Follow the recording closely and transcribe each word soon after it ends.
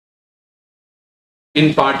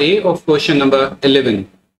In part A of question number 11,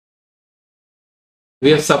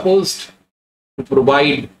 we are supposed to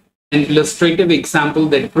provide an illustrative example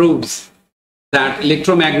that proves that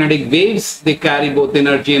electromagnetic waves, they carry both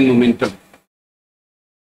energy and momentum.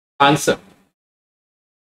 Answer.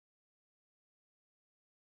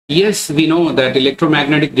 Yes, we know that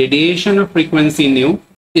electromagnetic radiation of frequency nu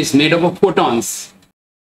is made up of photons.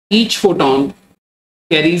 Each photon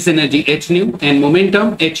carries energy h nu and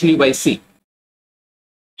momentum h nu by c.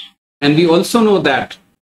 And we also know that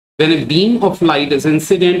when a beam of light is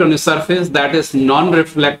incident on a surface that is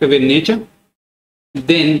non-reflective in nature,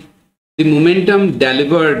 then the momentum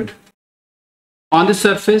delivered on the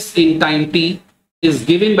surface in time t is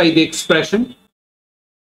given by the expression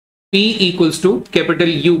P equals to capital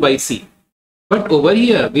U by C. But over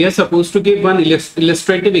here, we are supposed to give one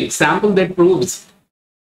illustrative example that proves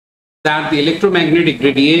that the electromagnetic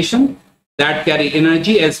radiation that carry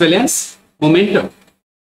energy as well as momentum.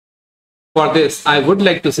 For this, I would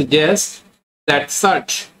like to suggest that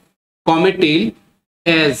such comet tail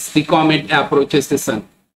as the comet approaches the sun.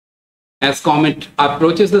 As comet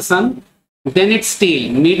approaches the sun, then its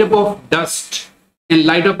tail, made up of dust and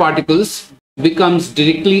lighter particles, becomes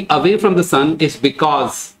directly away from the sun is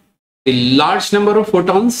because the large number of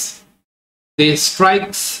photons, they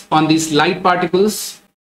strikes on these light particles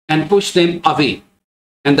and push them away.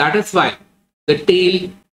 And that is why the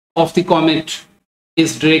tail of the comet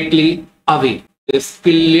is directly away. This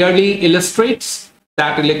clearly illustrates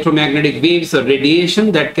that electromagnetic waves are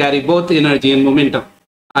radiation that carry both energy and momentum.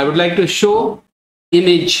 I would like to show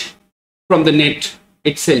image from the net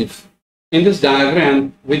itself. In this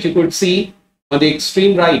diagram, which you could see on the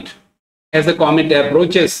extreme right, as the comet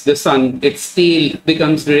approaches the sun, its tail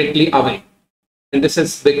becomes directly away. And this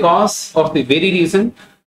is because of the very reason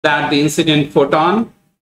that the incident photon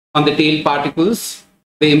on the tail particles,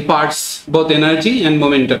 they imparts both energy and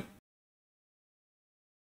momentum.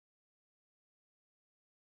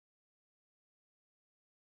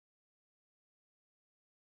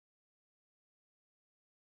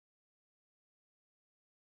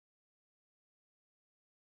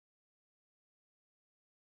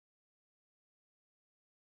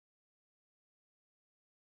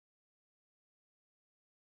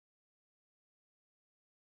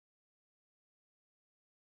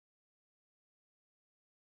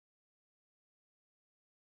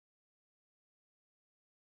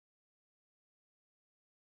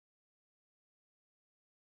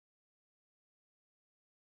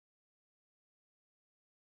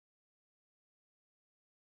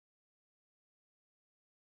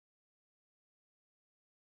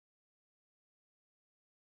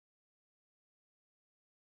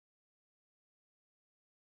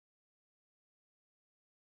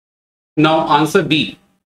 Now answer B.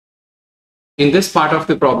 In this part of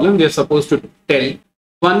the problem, we are supposed to tell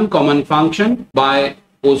one common function by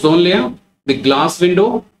ozone layer, the glass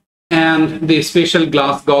window, and the special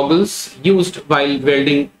glass goggles used while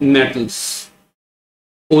welding metals.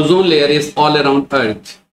 Ozone layer is all around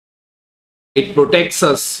Earth. It protects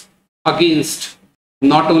us against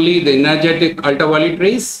not only the energetic ultraviolet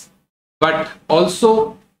rays, but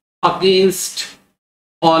also against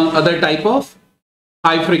all other type of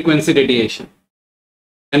high frequency radiation.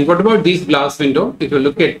 And what about these glass window? If you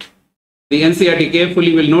look at the NCERT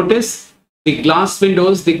carefully, you will notice the glass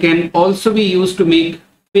windows, they can also be used to make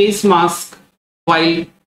face mask while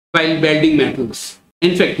welding metals.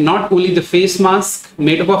 In fact, not only the face mask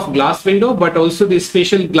made up of glass window, but also the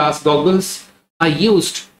special glass goggles are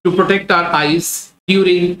used to protect our eyes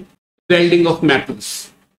during welding of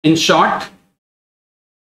metals. In short,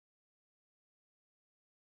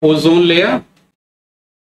 ozone layer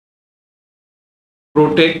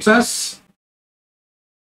protects us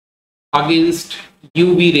against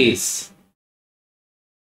UV rays.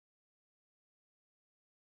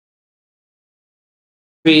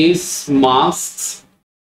 Face masks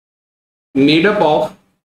made up of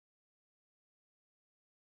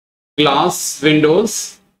glass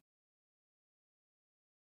windows,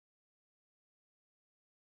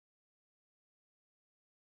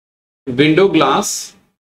 window glass,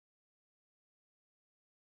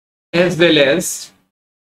 as well as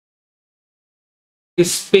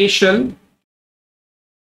spatial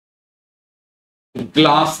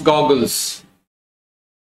glass goggles.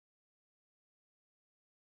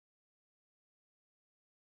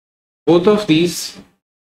 Both of these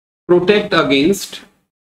protect against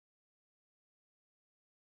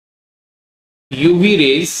UV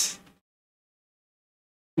rays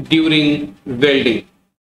during welding.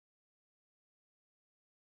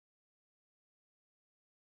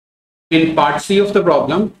 In part C of the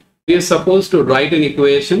problem, we are supposed to write an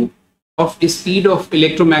equation of speed of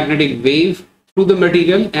electromagnetic wave through the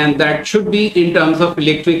material, and that should be in terms of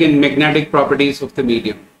electric and magnetic properties of the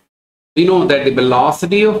medium. We know that the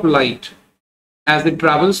velocity of light as it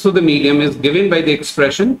travels through the medium is given by the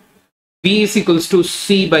expression V is equals to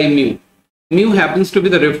C by mu. Mu happens to be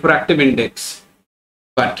the refractive index.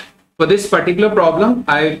 But for this particular problem,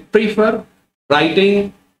 I prefer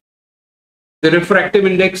writing the refractive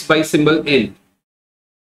index by symbol N.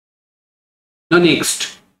 Now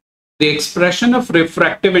next, the expression of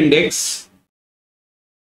refractive index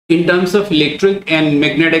in terms of electric and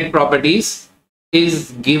magnetic properties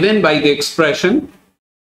is given by the expression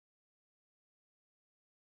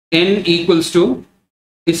N equals to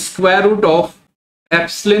square root of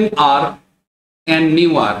epsilon R and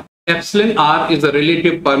mu R. Epsilon R is the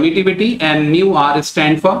relative permittivity and mu R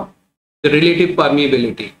stands for the relative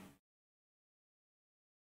permeability.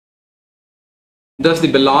 Thus,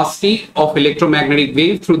 the velocity of electromagnetic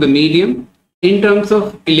wave through the medium in terms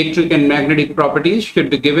of electric and magnetic properties should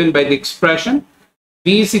be given by the expression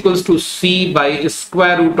V is equals to C by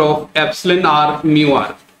square root of epsilon R mu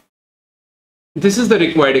R. This is the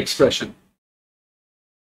required expression.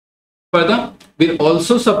 Further, we're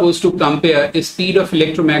also supposed to compare the speed of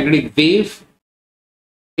electromagnetic wave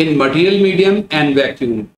in material medium and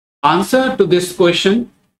vacuum. Answer to this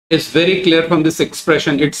question is very clear from this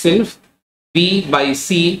expression itself. V by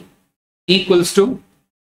C equals to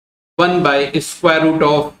 1 by square root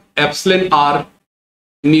of epsilon R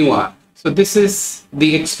mu R. So this is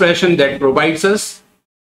the expression that provides us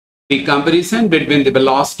the comparison between the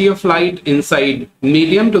velocity of light inside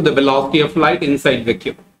medium to the velocity of light inside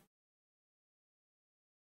vacuum.